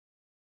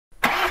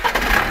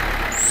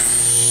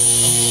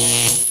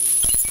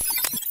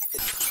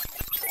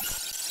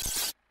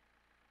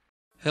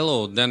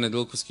Hello, Dan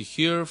Nedelkowski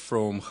here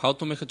from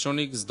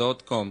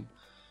howtomechatronics.com.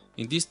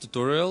 In this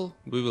tutorial,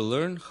 we will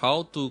learn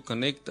how to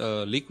connect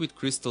a liquid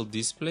crystal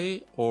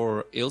display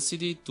or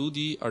LCD to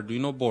the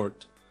Arduino board.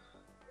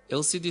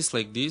 LCDs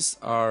like this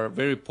are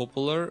very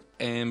popular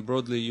and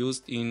broadly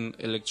used in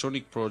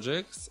electronic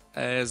projects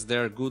as they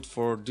are good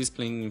for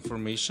displaying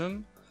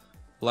information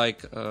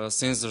like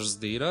sensors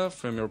data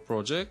from your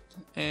project,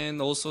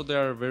 and also they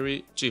are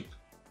very cheap.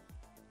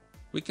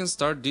 We can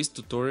start this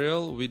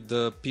tutorial with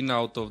the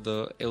pinout of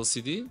the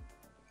LCD.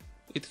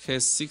 It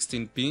has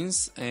 16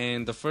 pins,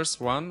 and the first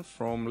one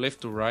from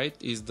left to right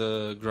is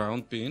the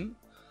ground pin.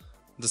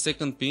 The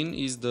second pin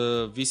is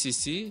the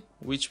VCC,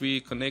 which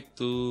we connect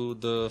to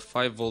the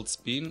 5 volts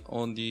pin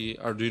on the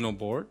Arduino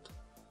board.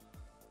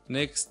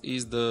 Next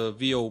is the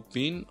VO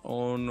pin,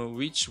 on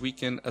which we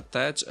can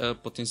attach a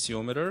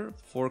potentiometer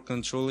for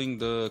controlling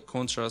the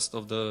contrast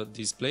of the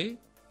display.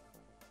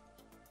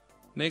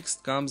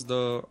 Next comes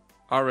the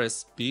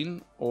RS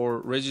pin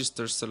or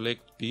register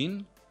select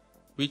pin,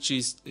 which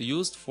is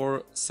used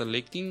for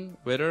selecting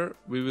whether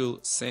we will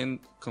send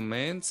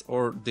commands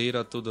or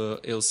data to the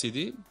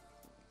LCD.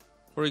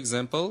 For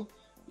example,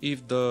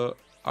 if the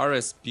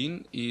RS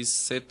pin is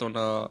set on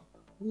a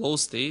low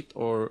state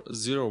or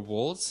 0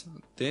 volts,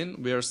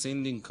 then we are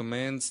sending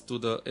commands to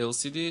the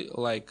LCD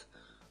like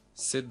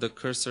set the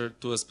cursor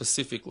to a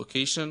specific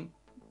location,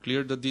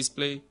 clear the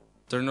display,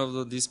 turn off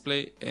the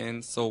display,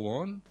 and so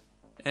on.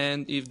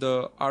 And if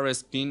the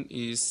RS pin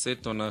is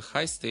set on a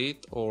high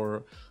state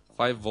or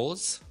 5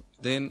 volts,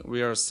 then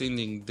we are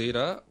sending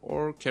data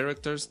or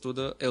characters to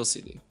the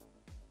LCD.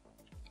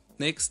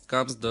 Next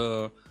comes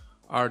the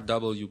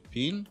RW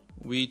pin,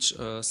 which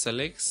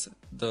selects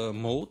the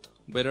mode,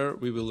 whether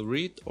we will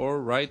read or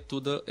write to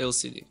the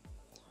LCD.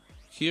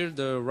 Here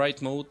the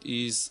write mode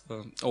is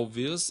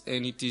obvious,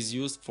 and it is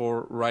used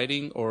for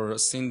writing or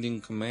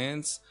sending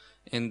commands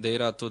and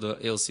data to the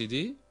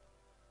LCD.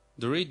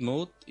 The read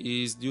mode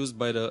is used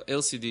by the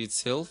LCD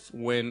itself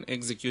when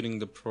executing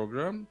the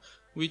program,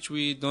 which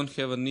we don't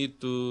have a need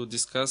to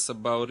discuss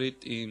about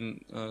it in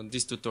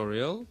this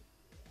tutorial.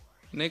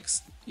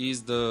 Next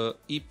is the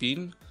E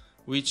pin,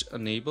 which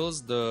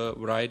enables the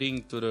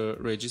writing to the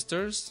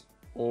registers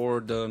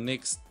or the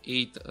next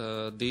 8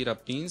 data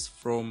pins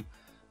from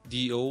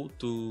D0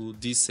 to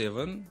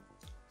D7.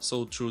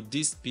 So through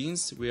these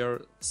pins we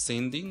are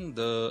sending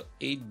the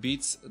 8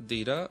 bits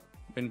data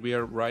when we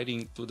are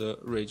writing to the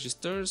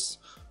registers,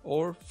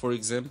 or for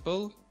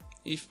example,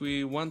 if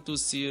we want to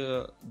see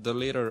the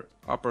letter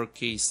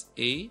uppercase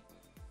A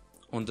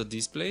on the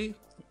display,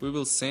 we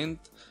will send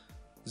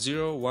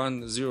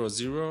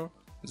 0100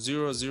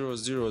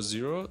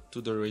 0000 to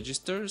the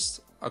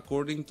registers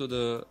according to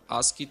the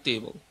ASCII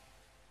table.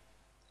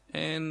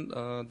 And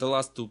the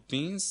last 2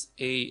 pins,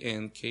 A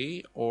and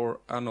K,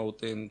 or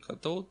anode and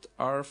cathode,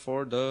 are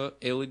for the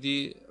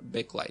LED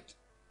backlight.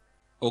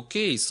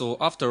 Okay, so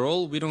after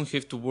all, we don't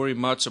have to worry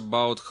much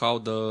about how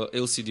the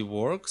LCD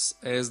works,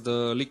 as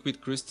the liquid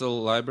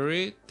crystal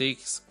library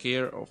takes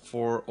care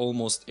for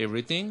almost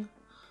everything.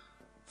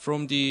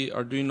 From the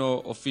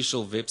Arduino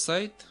official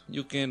website,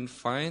 you can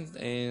find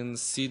and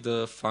see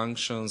the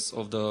functions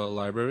of the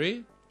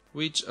library,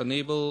 which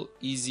enable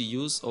easy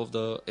use of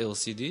the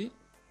LCD.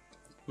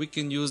 We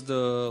can use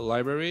the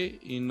library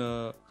in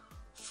a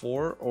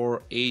 4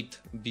 or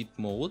 8-bit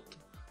mode.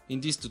 In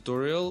this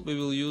tutorial, we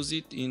will use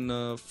it in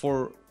a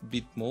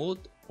 4-bit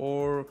mode,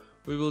 or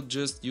we will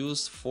just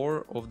use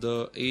 4 of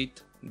the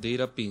 8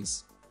 data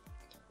pins.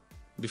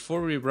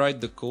 Before we write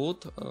the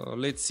code,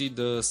 let's see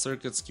the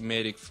circuit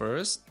schematic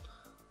first.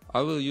 I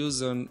will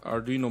use an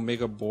Arduino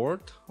Mega board,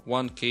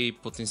 1K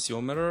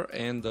potentiometer,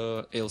 and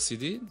a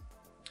LCD.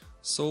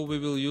 So we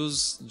will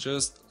use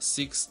just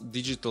 6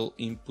 digital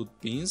input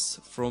pins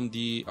from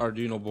the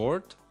Arduino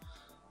board.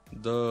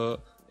 The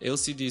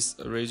LCD's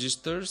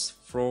registers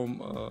from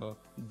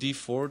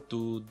D4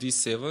 to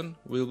D7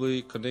 will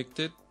be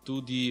connected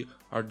to the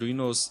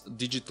Arduino's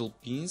digital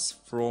pins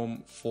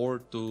from 4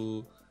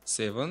 to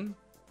 7.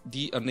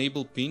 The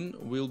enable pin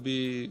will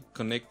be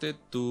connected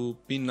to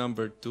pin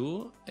number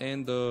 2,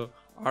 and the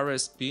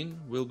RS pin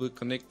will be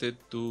connected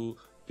to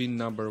pin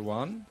number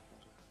 1.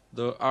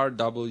 The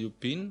RW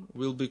pin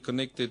will be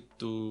connected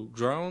to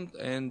ground,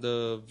 and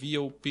the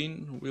VO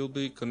pin will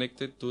be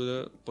connected to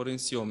the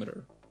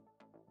potentiometer.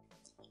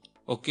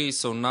 Okay,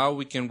 so now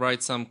we can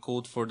write some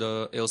code for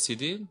the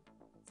LCD.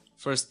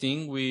 First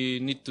thing we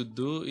need to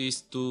do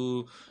is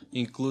to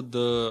include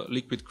the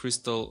liquid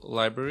crystal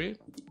library.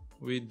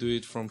 We do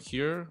it from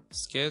here,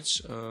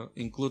 sketch,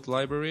 include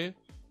library,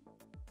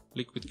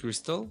 liquid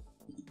crystal.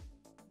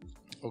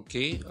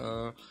 Okay,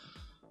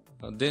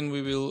 then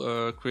we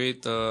will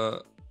create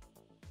a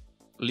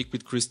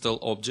liquid crystal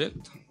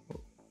object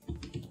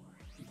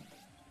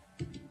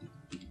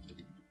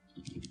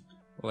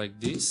like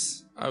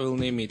this. I will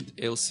name it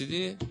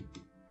LCD,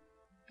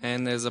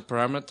 and as a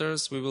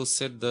parameters we will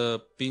set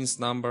the pins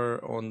number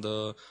on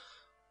the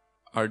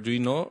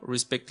Arduino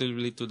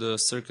respectively to the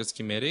circuit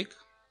schematic.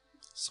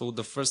 So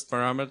the first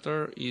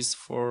parameter is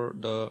for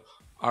the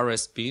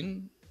RS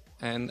pin,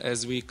 and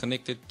as we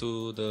connect it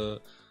to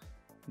the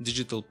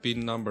digital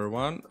pin number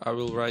 1, I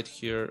will write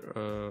here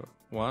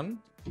 1.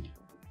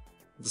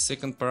 The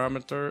second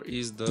parameter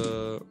is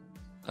the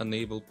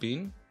enable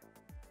pin,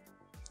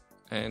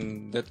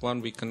 and that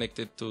one we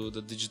connected to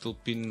the digital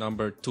pin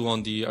number 2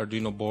 on the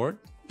Arduino board.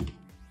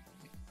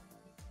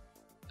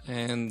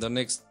 And the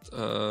next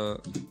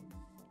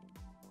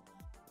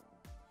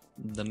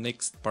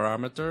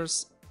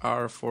parameters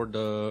are for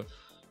the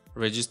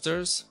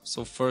registers.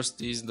 So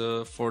first is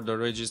for the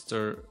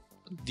register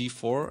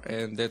D4,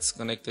 and that's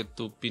connected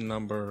to pin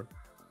number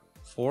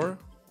 4.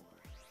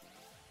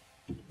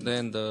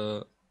 Then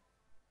the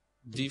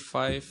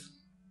D5,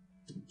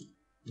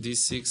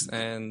 D6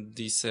 and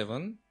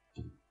D7.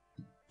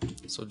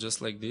 So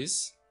just like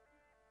this.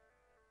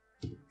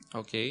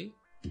 Okay.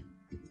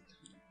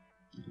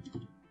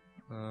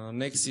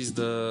 Next is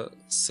the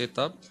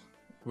setup,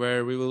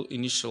 where we will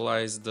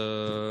initialize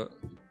the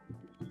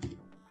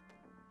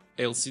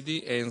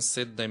LCD and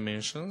set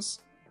dimensions.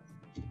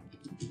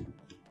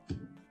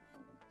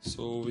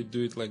 So we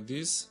do it like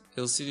this: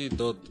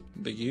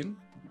 LCD.begin,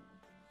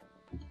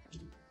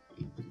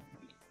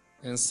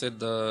 and set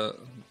the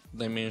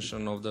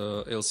dimension of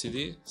the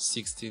LCD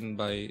 16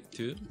 by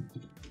 2.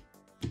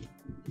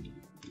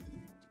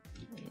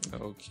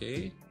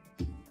 Okay,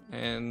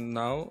 and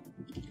now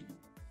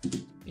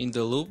in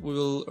the loop we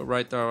will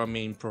write our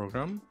main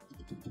program.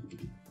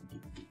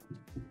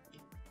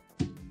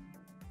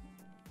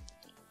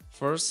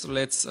 First,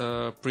 let's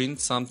print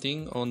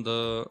something on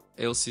the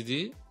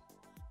LCD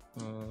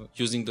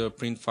using the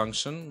print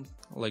function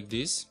like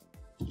this: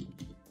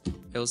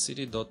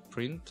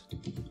 lcd.print.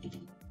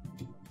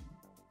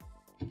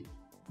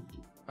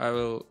 I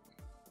will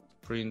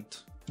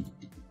print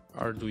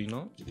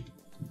Arduino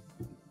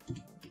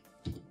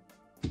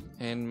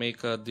and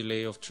make a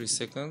delay of 3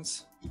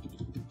 seconds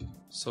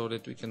so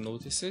that we can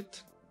notice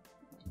it.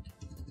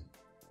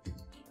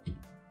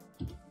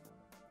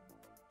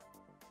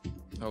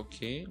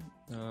 Okay,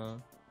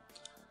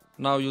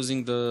 now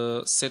using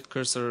the set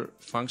cursor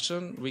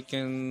function we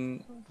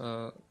can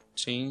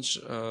change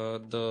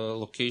the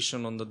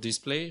location on the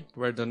display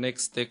where the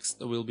next text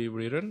will be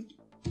written.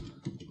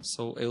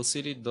 So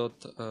lcd.set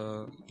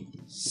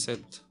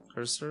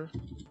cursor,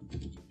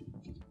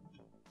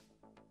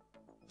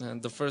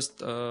 and the first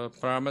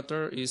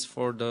parameter is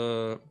for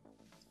the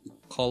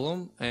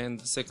column and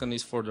the second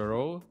is for the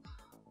row.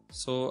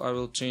 So I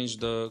will change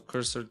the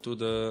cursor to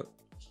the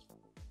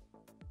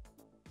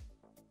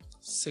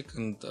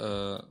second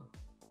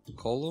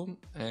column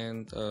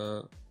and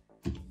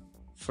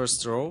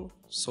first row.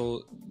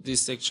 So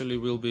this actually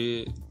will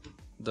be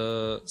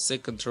the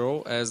second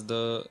row, as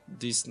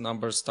this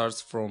number starts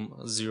from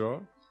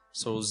 0.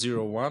 So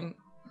 0, 1,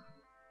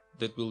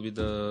 that will be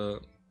the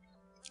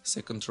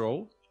second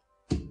row.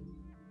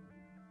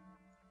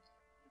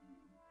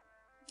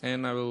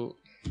 And I will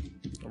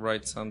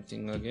write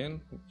something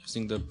again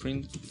using the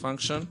print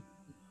function.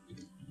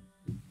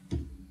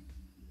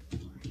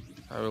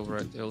 I will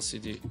write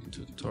LCD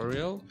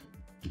tutorial.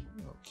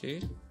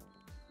 Okay.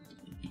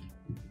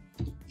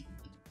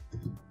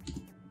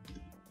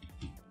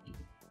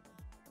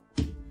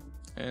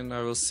 And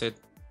I will set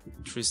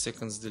 3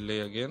 seconds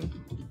delay again.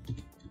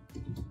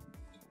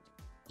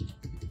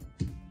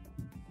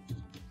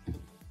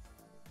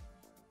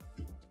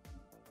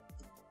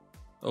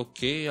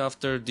 Okay,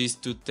 after these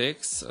two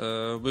texts,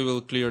 we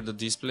will clear the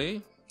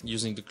display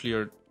using the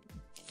clear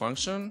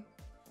function.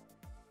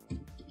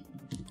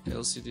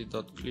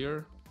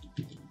 lcd.clear.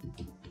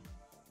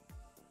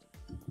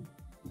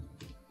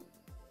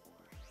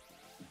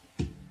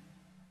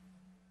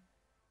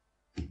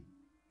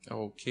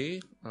 Okay,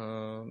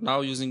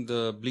 now using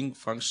the blink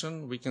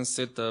function we can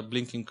set a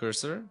blinking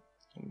cursor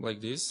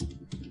like this: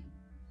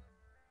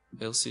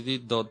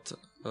 lcd.blink.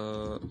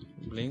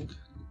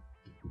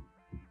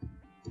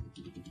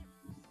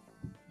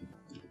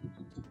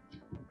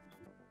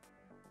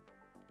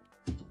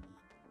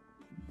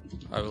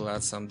 I will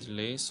add some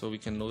delay so we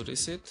can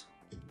notice it.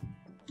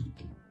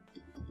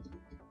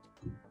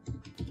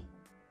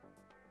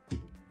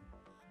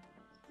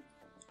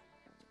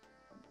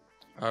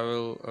 I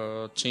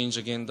will change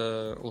again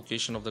the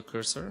location of the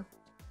cursor.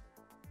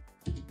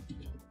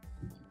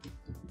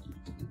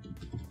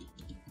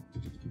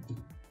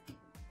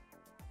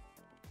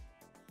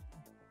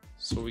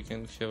 So we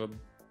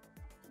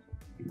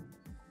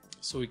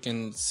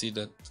can see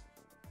that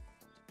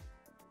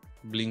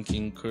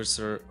blinking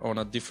cursor on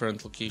a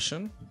different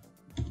location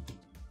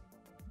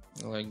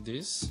like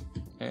this,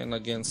 and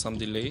again some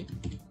delay,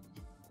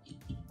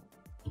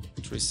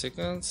 3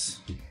 seconds.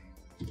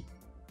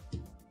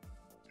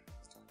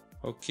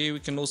 Okay, we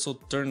can also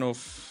turn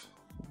off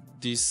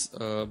this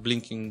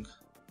blinking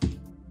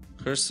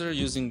cursor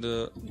using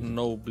the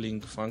no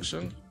blink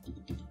function.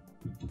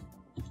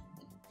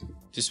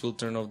 This will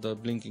turn off the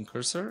blinking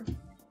cursor.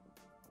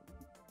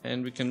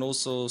 And we can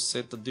also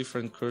set a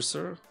different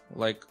cursor,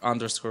 like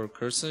underscore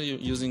cursor,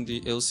 using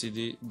the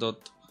lcd.cursor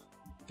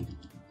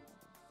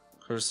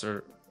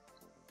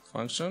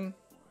function.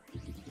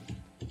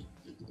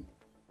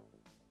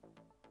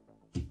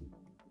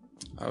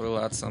 I will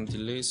add some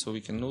delay so we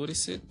can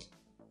notice it.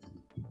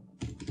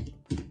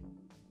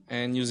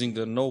 And using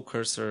the no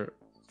cursor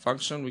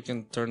function, we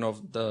can turn off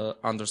the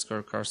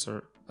underscore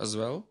cursor as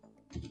well.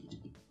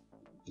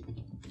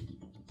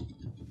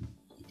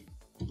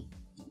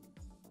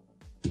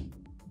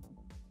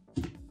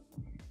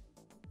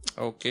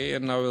 Okay,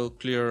 and now we'll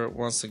clear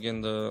once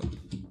again the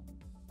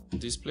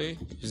display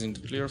using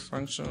the clear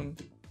function.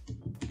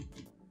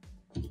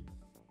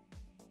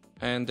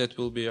 And that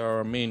will be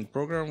our main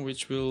program,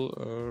 which will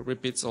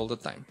repeats all the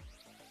time.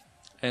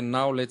 And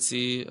now let's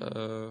see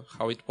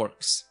how it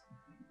works.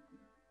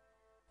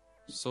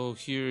 So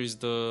here is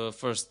the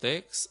first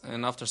text,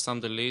 and after some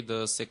delay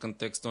the second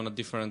text on a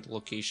different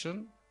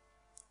location.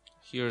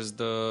 Here's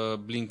the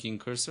blinking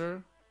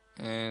cursor,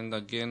 and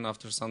again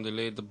after some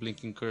delay the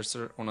blinking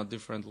cursor on a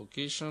different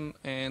location,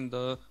 and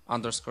the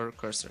underscore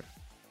cursor.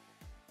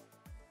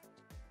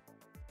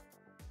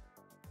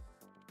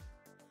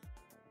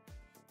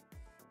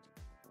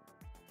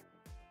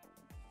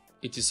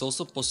 It is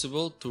also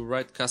possible to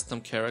write custom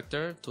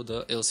character to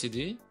the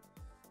LCD.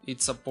 It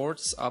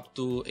supports up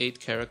to 8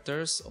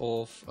 characters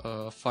of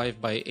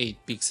 5 by 8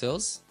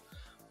 pixels.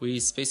 We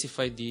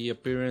specify the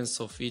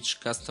appearance of each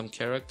custom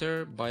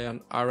character by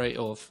an array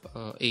of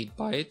 8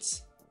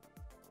 bytes.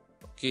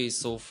 Okay,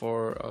 so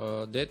for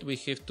that we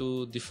have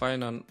to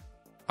define an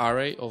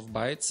array of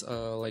bytes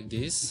like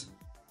this.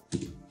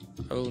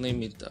 I will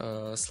name it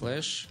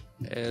slash,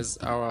 as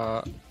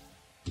our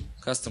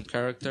custom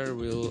character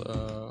will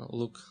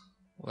look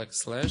like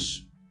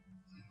slash.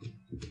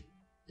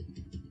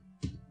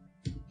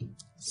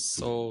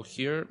 So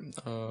here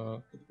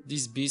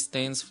this B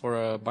stands for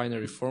a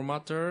binary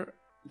formatter,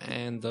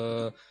 and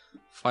the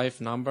 5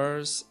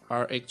 numbers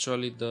are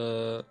actually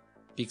the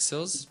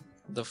pixels,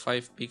 the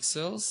 5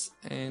 pixels,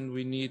 and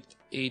we need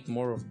 7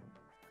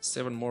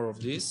 more of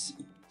this,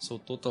 so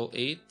total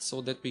 8,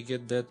 so that we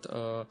get that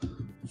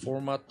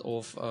format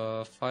of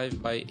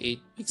 5 by 8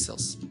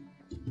 pixels.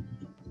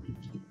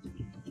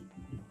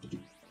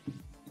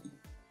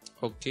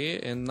 Okay,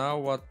 and now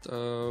what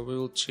we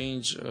will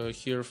change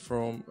here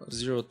from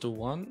 0 to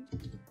 1,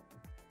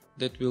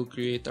 that will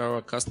create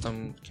our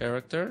custom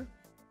character.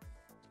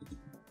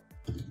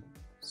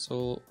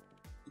 So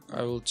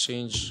I will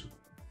change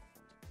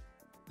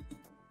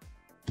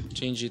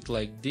it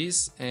like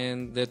this,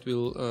 and that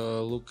will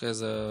look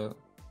as a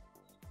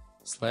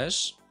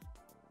slash.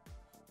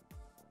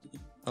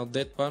 Now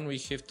that one we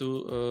have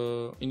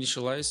to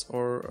initialize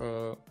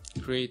or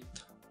create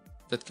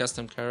that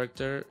custom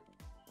character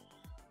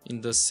in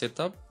the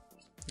setup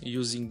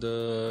using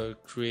the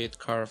create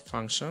car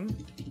function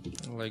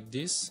like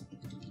this.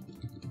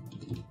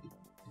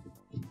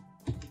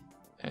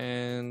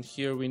 And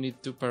here we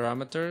need two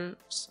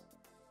parameters.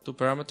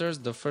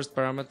 The first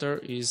parameter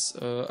is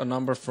a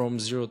number from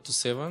 0 to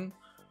 7,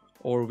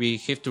 or we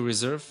have to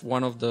reserve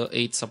one of the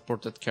 8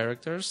 supported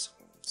characters.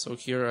 So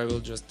here I will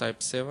just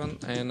type 7,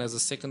 and as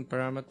a second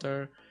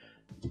parameter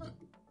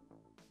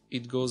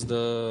it goes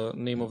the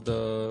name of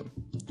the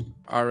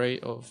array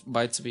of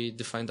bytes we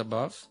defined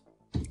above,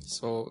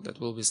 so that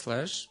will be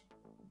slash.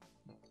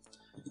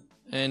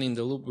 And in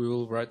the loop we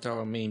will write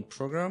our main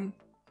program.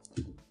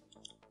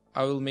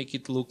 I will make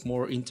it look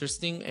more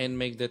interesting and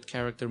make that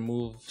character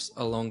moves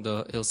along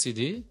the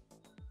LCD.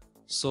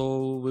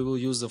 So we will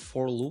use the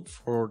for loop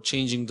for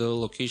changing the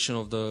location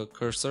of the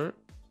cursor.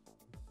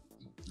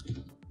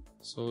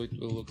 So it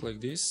will look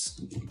like this.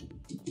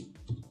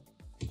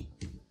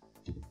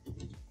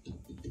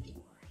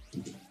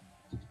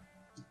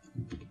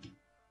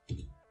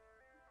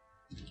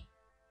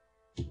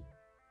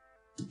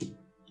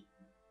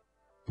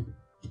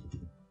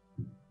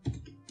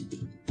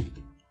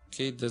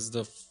 Okay, that's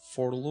the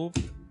for loop,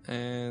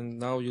 and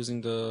now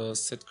using the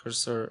set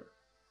cursor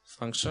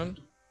function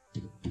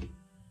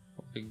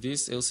like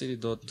this,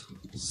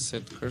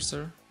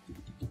 lcd.setCursor,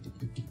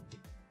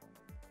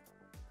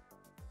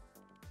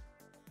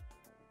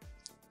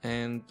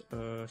 and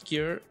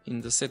here in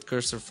the set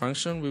cursor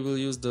function we will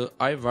use the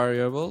I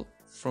variable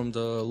from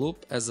the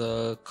loop as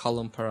a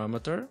column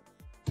parameter.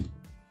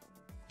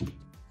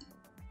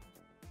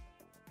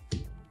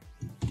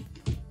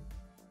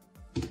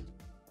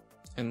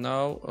 And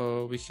now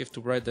we have to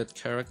write that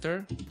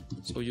character,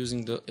 so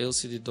using the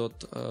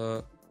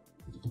lcd.write,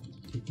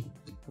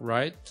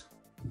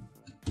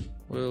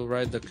 we'll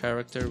write the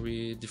character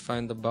we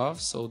defined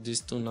above, so these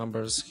two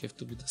numbers have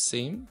to be the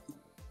same.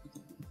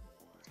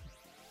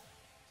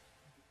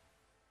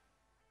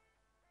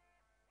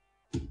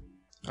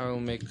 I will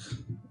make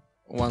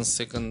 1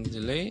 second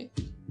delay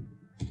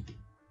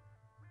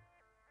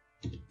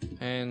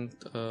and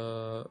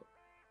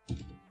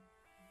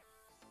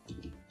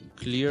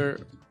clear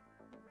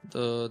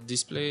the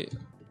display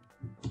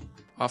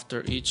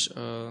after each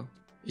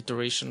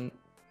iteration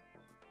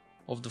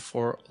of the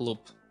for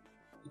loop.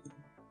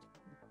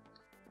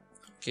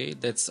 Okay,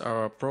 that's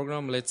our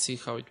program. Let's see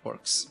how it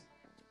works.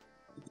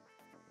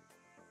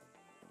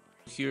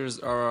 Here's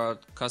our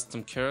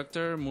custom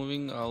character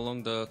moving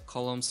along the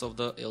columns of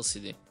the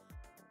LCD.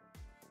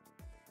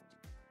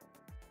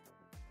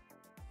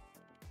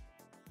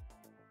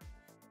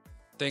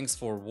 Thanks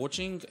for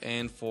watching,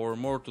 and for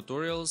more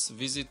tutorials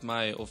visit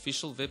my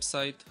official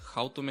website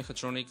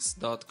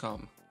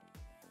howtomechatronics.com.